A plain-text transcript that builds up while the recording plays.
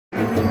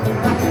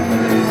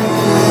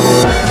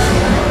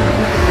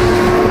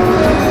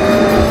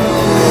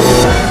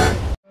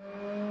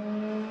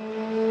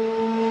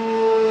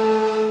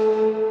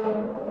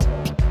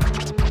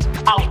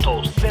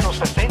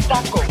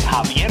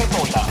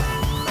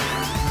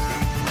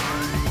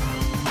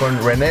con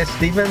René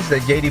Stevens de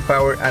JD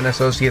Power and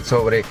Associates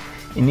sobre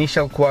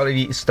Initial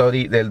Quality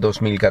Study del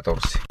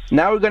 2014.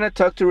 Now we're going to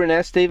talk to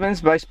René Stevens,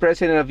 Vice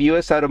President of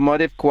U.S.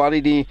 Automotive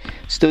Quality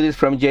Studies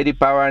from JD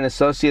Power and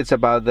Associates,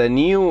 about the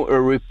new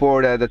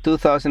report, the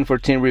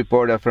 2014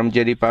 report from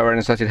JD Power and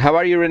Associates. How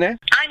are you, René?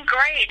 I'm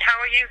great. How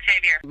are you,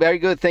 Xavier? Very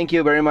good. Thank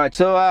you very much.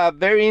 So,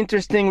 very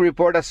interesting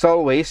report as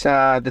always.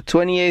 The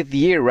 28th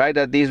year, right,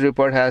 that this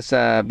report has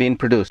been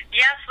produced.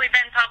 Yes, we've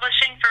been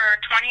publishing for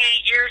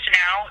 28 years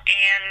now,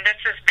 and this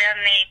has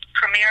been the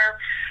premier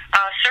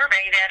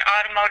survey that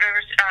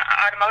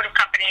automotive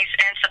companies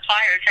and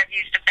suppliers have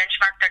used to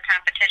benchmark their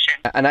competition.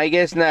 And I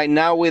guess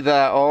now with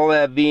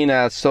all being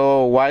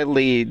so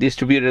widely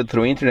distributed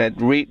through internet,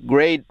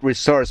 great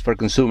resource for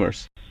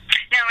consumers.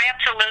 No,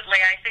 absolutely.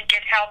 I think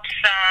it helps.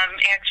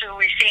 Actually,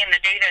 we see in the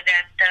data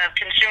that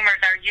consumers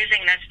are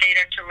using this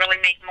data to really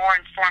make more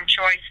informed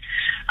choice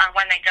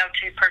when they go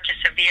to purchase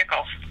a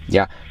vehicle.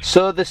 Yeah.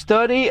 So the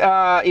study,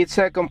 it's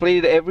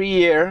completed every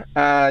year.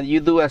 You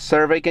do a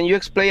survey. Can you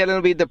explain a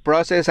little bit the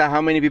process,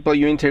 how many people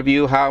you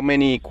interview, how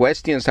many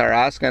questions are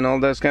asked, and all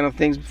those kind of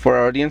things for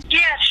our audience?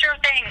 Yeah, sure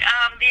thing.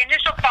 The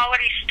initial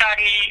quality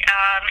study,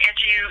 as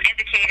you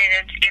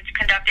indicated, it's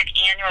conducted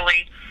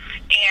annually.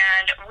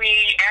 And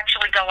we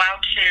actually go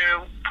out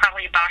to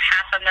probably about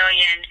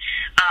 500,000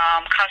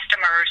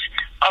 customers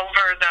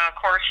over the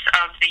course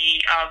of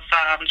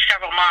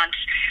several months.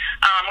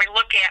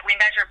 We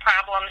measure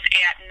problems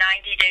at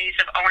 90 days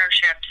of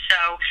ownership,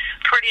 so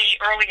pretty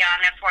early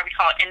on. That's why we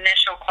call it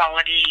initial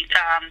quality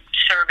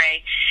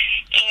survey.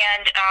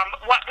 And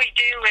what we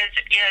do is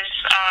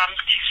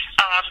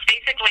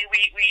basically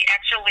we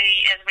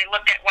actually, as we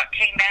looked at what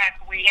came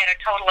back, we had a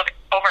total of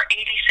over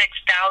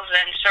 86,000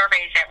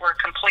 surveys that were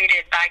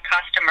completed by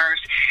customers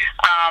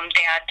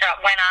that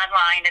went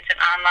online. It's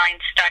an online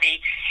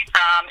study,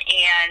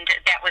 and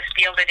that was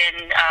fielded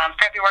in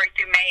February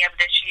through May of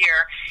this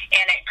year,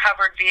 and it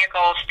covered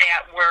vehicles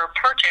that were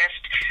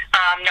purchased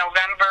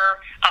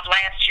November of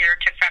last year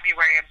to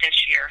February of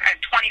this year, a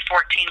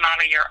 2014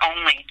 model year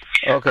only.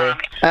 Okay.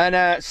 And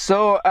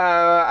so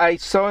I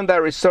saw in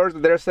that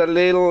resort there's a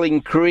little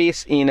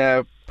increase in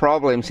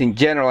problems in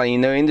general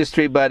in the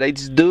industry, but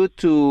it's due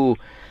to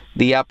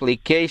the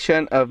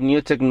application of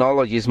new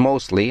technologies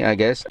mostly, I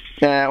guess.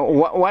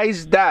 Why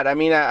is that? I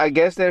mean, I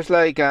guess there's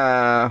like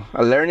a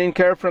learning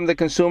curve from the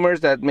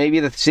consumers, that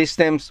maybe the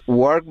systems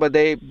work, but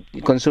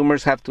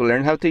consumers have to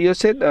learn how to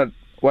use it.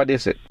 What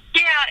is it?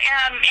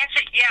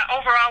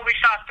 Overall we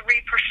saw a 3%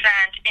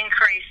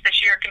 increase this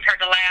year compared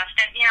to last,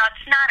 and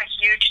it's not a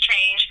huge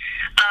change.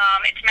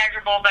 It's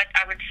measurable, but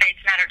I would say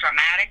it's not a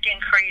dramatic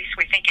increase.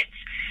 We think it's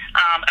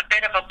a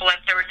bit of a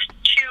blip. There was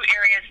two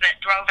areas that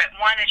drove it.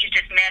 One, as you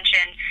just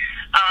mentioned,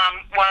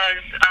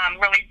 was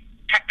really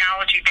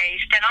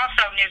technology-based, and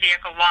also new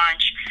vehicle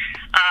launch.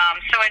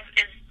 So as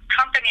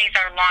companies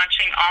are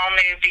launching all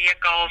new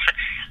vehicles,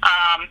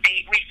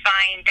 we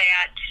find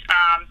that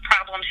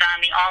problems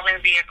on the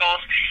all-new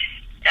vehicles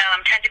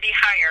tend to be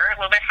higher, a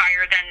little bit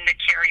higher than the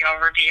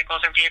carryover vehicles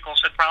or vehicles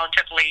with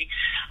relatively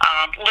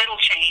little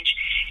change.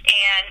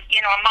 And,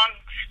 among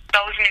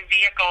those new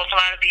vehicles, a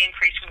lot of the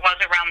increase was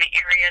around the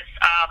areas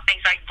of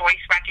things like voice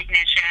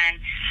recognition,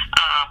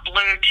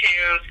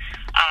 Bluetooth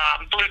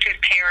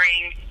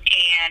pairing,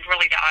 and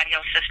really the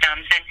audio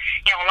systems. And,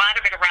 a lot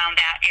of it around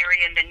that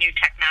area in the new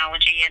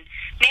technology. And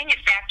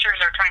manufacturers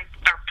are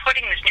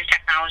putting this new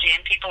technology in.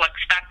 People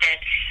expect it,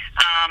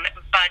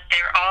 but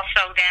they're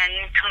also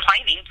then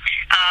complaining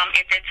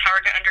if it's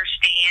hard to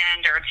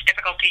understand, or it's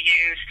difficult to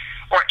use,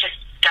 or it just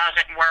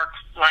doesn't work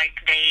like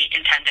they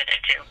intended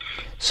it to.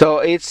 So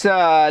it's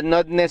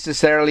not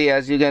necessarily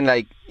as you can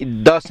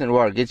it doesn't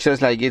work. It's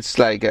just it's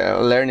like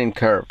a learning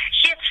curve.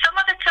 Yeah, some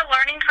of it's a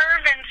learning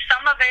curve, and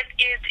some of it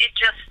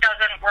just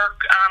doesn't work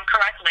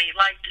correctly.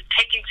 Like,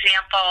 take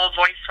example,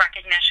 voice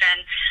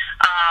recognition.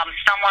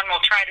 Someone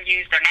will try to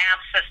use their nav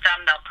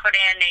system. They'll put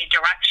in a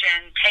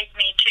direction, take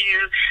me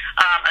to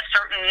a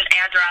certain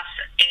address,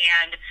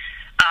 and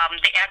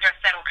the address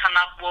that'll come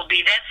up will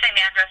be that same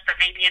address, but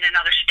maybe in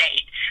another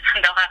state.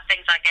 They'll have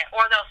things like that.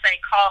 Or they'll say,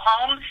 call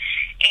home,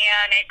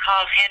 and it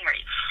calls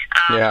Henry.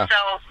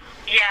 So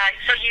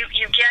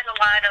you get a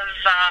lot of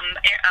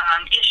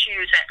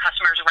issues that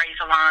customers raise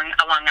along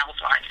those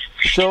lines.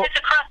 And it's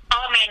across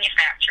all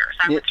manufacturers.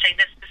 I would say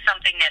this is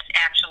something that's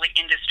actually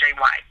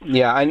industry-wide.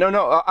 Yeah, I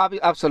know,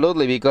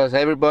 absolutely, because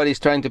everybody's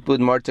trying to put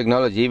more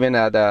technology, even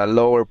at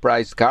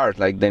lower-priced cars,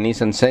 like the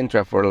Nissan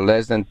Sentra for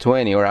less than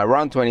 20 or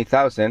around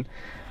 20,000.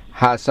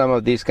 Has some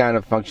of this kind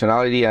of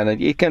functionality, and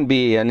it can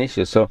be an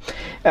issue. So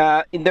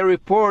in the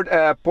report,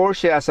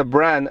 Porsche as a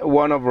brand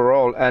won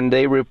overall, and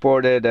they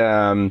reported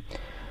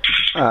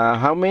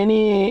how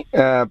many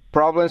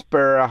problems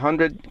per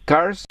 100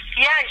 cars?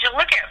 Yeah, as you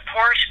look at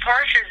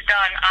Porsche's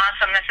done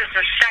awesome. This is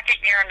the second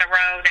year in a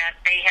row that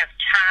they have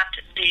topped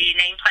the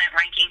nameplate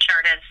ranking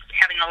chart as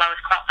having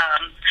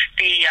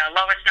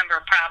lowest number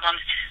of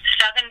problems,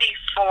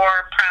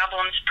 74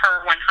 problems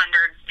per 100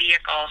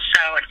 vehicles,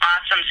 so an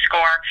awesome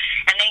score.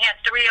 And they had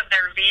 3 of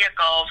their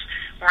vehicles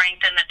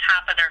ranked in the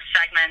top of their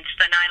segments,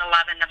 the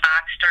 911, the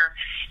Boxster,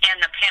 and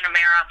the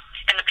Panamera.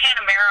 And the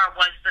Panamera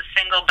was the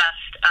single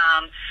best,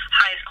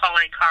 highest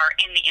quality car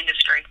in the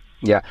industry.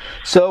 Yeah.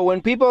 So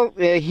when people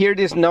hear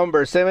this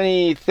number,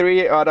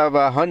 73 out of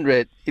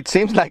 100, it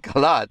seems like a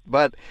lot,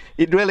 but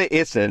it really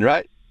isn't,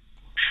 right?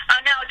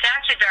 No, it's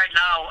actually very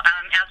low.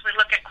 As we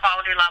look at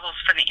quality levels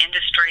for the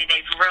industry,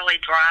 they've really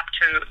dropped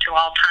to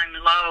all-time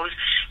lows,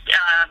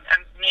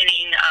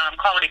 meaning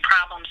quality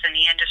problems in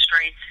the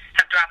industry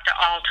have dropped to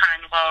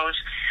all-time lows.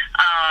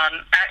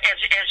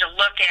 As you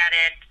look at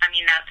it, I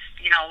mean, that's,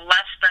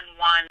 less than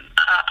one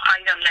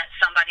item that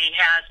somebody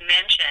has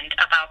mentioned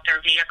about their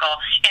vehicle.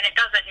 And it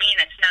doesn't mean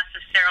it's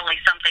necessarily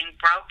something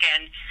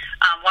broken.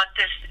 What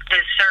this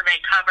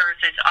survey covers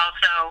is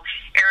also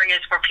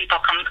areas where people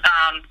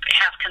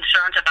have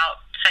concerns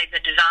about, say,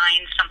 the design,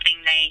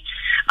 something they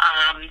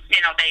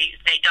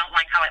don't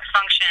like how it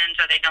functions,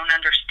 or they don't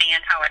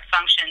understand how it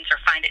functions, or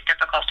find it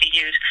difficult to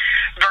use,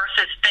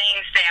 versus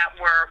things that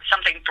were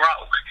something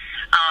broke.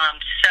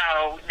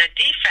 So the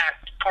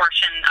defect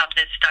portion of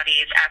this study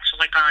has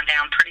actually gone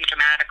down pretty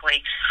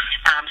dramatically.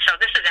 So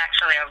this is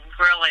actually a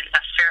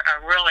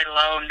really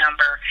low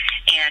number,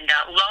 and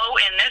low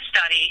in this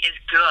study is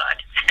good.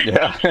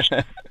 Yeah.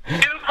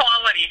 New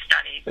quality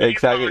study.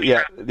 Exactly.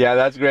 Yeah,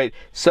 that's great.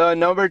 So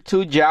number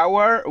 2,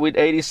 Jaguar with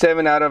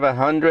 87 out of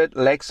 100,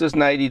 Lexus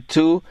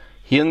 92,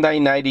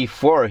 Hyundai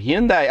 94.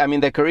 Hyundai, I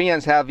mean, the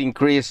Koreans have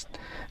increased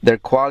their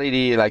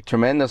quality like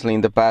tremendously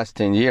in the past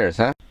 10 years,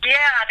 huh? Yeah,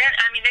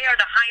 they are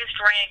the highest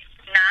ranked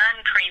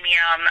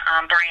non-premium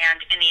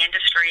brand in the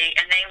industry,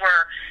 and they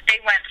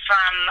went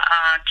from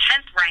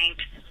 10th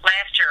ranked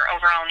last year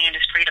overall in the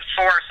industry to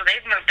 4, so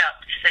they've moved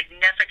up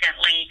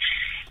significantly.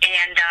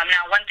 And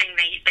now, one thing,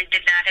 they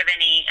did not have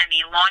any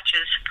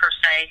launches per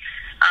se,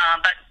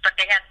 but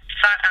they had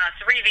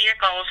 3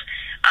 vehicles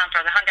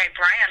for the Hyundai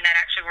brand that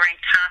actually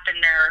ranked top in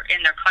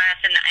their class.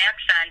 In the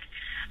Accent,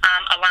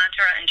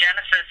 Elantra, and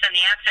Genesis, and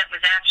the Accent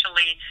was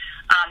actually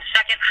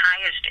second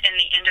highest in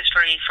the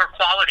industry for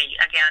quality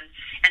again.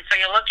 And so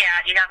you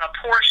have a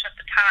Porsche at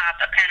the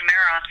top, a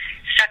Panamera.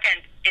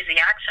 Second is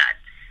the Accent.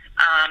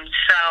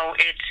 So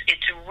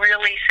it's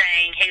really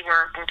saying, hey,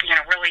 we're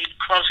really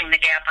closing the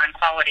gap on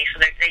quality. So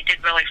they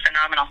did really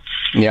phenomenal.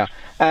 Yeah,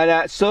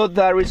 and so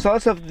the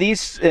results of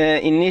this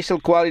initial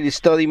quality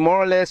study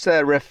more or less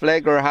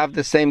reflect or have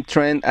the same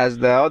trend as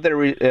the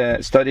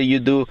other study you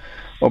do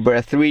over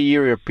a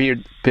 3-year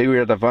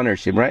period of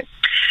ownership, right?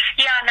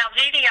 Yeah, now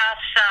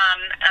VDS,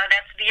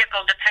 that's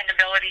Vehicle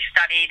Dependability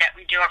Study that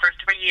we do over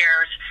 3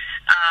 years.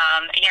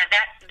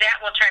 That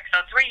will track.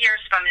 So 3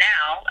 years from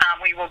now,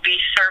 we will be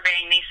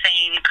surveying these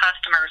same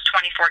customers,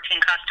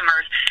 2014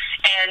 customers,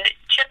 and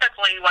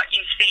typically what you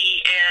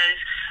see is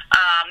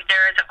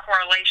there is a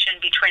correlation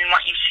between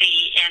what you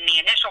see in the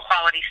initial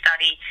quality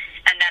study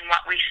and then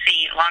what we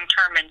see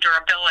long-term in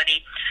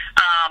durability.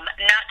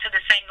 Not to the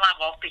same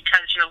level,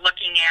 because you're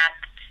looking at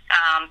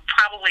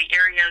probably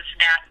areas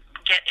that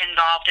get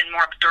involved in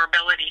more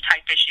durability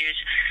type issues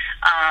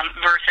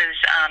versus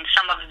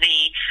some of the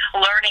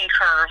learning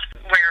curve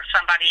where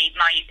somebody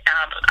might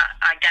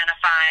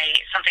identify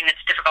something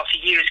that's difficult to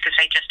use because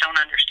they just don't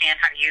understand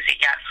how to use it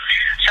yet.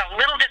 So a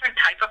little different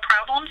type of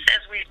problems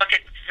as we look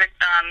at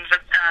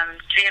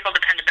vehicle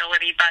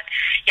dependability, but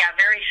yeah,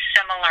 very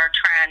similar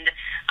trend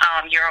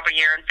year over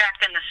year. In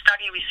fact, in the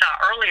study we saw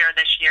earlier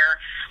this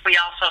year, we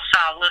also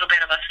saw a little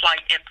bit of a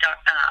slight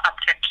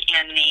uptick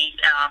in the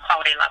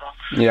quality level.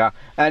 Yeah,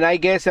 and I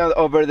guess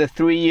over the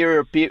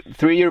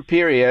 3-year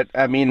period,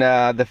 I mean,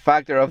 the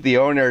factor of the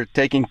owner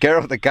taking care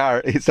of the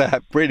car is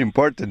pretty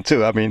important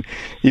too. I mean,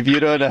 if you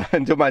don't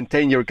to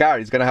maintain your car,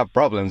 it's going to have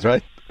problems,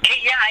 right?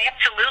 Yeah,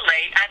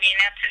 absolutely. I mean,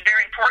 that's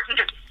very important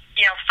to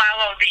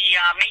follow the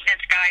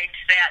maintenance guides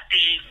that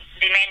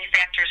the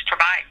manufacturers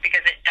provide,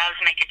 because it does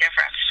make a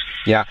difference.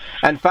 Yeah,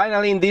 and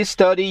finally, in this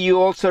study,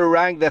 you also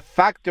rank the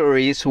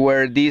factories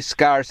where these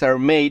cars are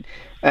made.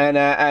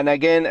 And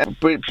again,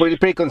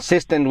 pretty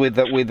consistent with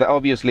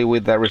obviously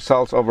with the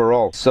results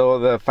overall. So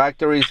the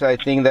factories, I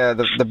think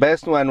the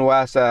best one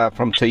was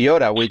from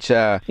Toyota, which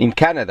in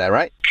Canada,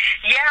 right?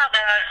 Yeah,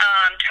 the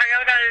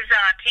Toyota's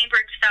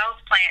Cambridge South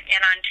plant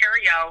in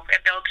Ontario,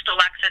 it builds the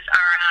Lexus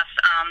RS.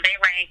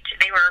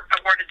 They were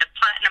awarded the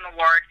Platinum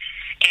Award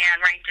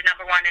and ranked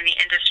number 1 in the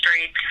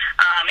industry.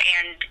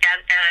 And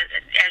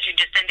as you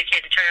just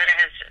indicated, Toyota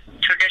has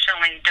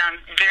traditionally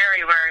done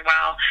very, very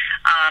well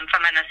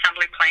from an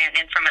assembly plant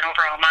and from an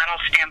overall model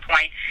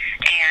standpoint.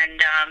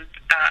 And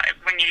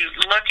when you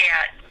look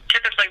at,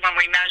 typically when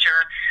we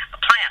measure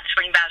plants,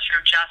 we measure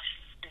just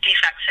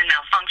defects and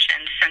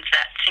malfunctions, since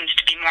that seems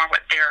to be more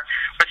what they're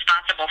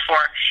responsible for.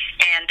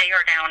 And they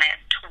are down at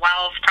 12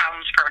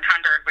 problems per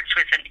 100, which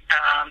was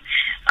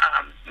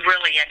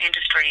really an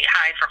industry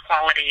high for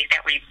quality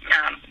that we've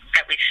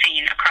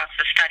seen across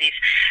the studies.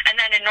 And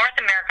then in North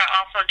America,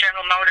 also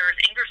General Motors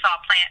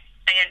Ingersoll plant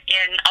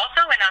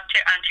also in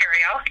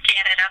Ontario,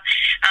 Canada,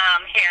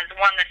 has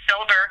won the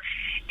silver,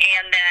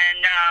 and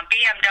then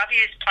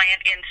BMW's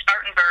plant in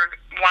Spartanburg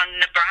won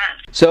the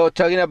bronze. So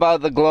talking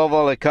about the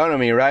global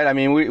economy, right? I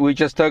mean, we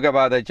just talked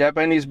about a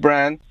Japanese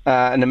brand,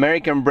 an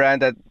American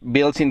brand that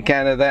builds in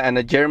Canada, and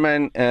a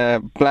German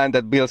plant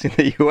that builds in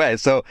the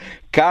US. So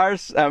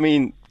cars, I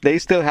mean, they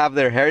still have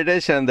their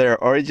heritage and their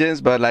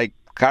origins, but like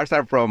cars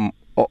are from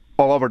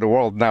all over the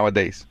world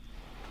nowadays.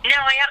 No,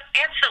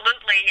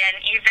 absolutely, and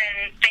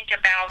even think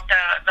about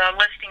the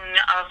listing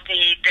of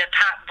the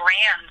top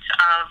brands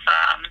of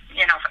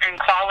in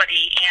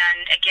quality.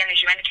 And again,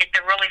 as you indicate,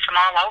 they're really from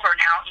all over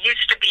now. It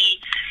used to be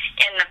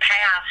in the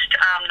past,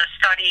 the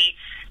study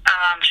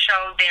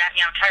showed that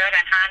Toyota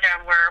and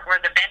Honda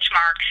were the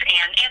benchmarks,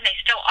 and they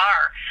still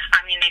are. I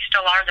mean, they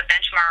still are the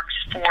benchmarks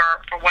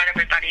for what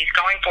everybody's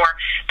going for.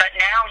 But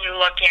now you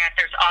look at,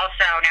 there's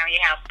also, now you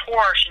have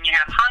Porsche and you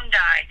have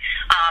Hyundai,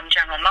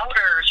 General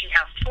Motors, you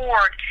have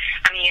Ford.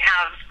 I mean, you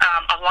have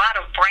a lot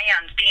of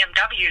brands,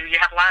 BMW, you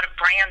have a lot of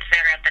brands that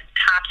are at the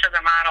tops of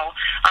the model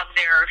of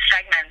their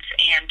segments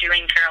and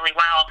doing fairly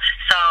well.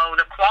 So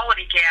the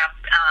quality gap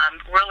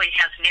really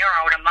has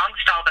narrowed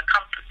amongst all the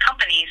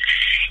companies,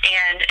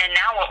 and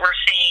now what we're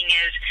seeing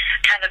is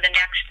kind of the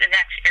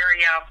next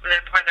area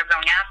where they're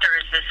going after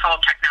is this whole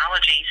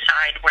technology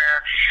side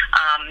where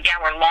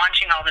we're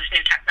launching all this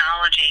new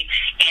technology,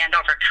 and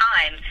over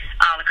time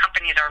the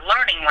companies are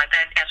learning with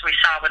it, as we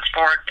saw with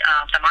Ford,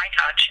 the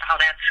MyTouch, how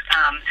that's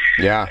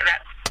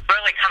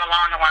really come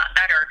along a lot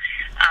better.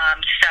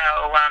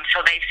 So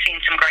they've seen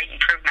some great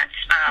improvements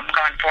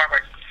going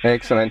forward.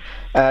 Excellent.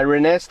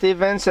 Renee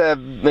Stevens,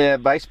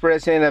 Vice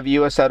President of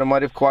U.S.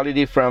 Automotive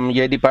Quality from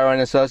J.D. Power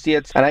and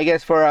Associates. And I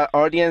guess for our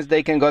audience,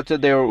 they can go to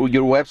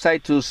your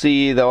website to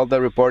see all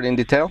the report in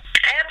detail?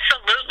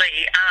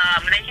 Absolutely.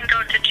 They can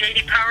go to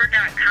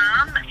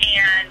jdpower.com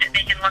and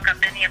they can look up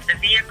any of the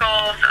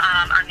vehicles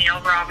on the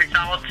overall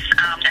results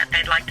that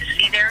they'd like to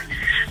see there.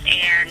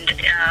 And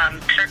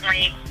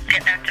certainly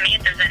get back to me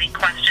if there's any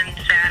questions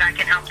that I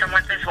can help them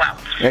with as well.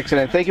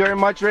 Excellent. Thank you very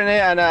much, Renee,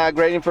 and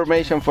great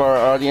information for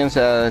our audience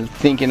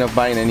thinking of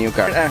buying a new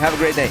car. And have a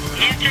great day.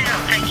 You too.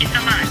 Thank you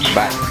so much.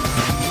 Bye.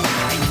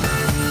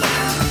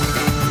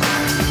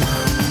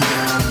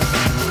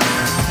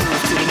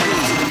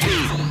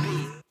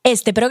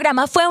 Este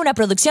programa fue una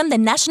producción de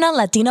National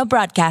Latino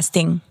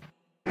Broadcasting.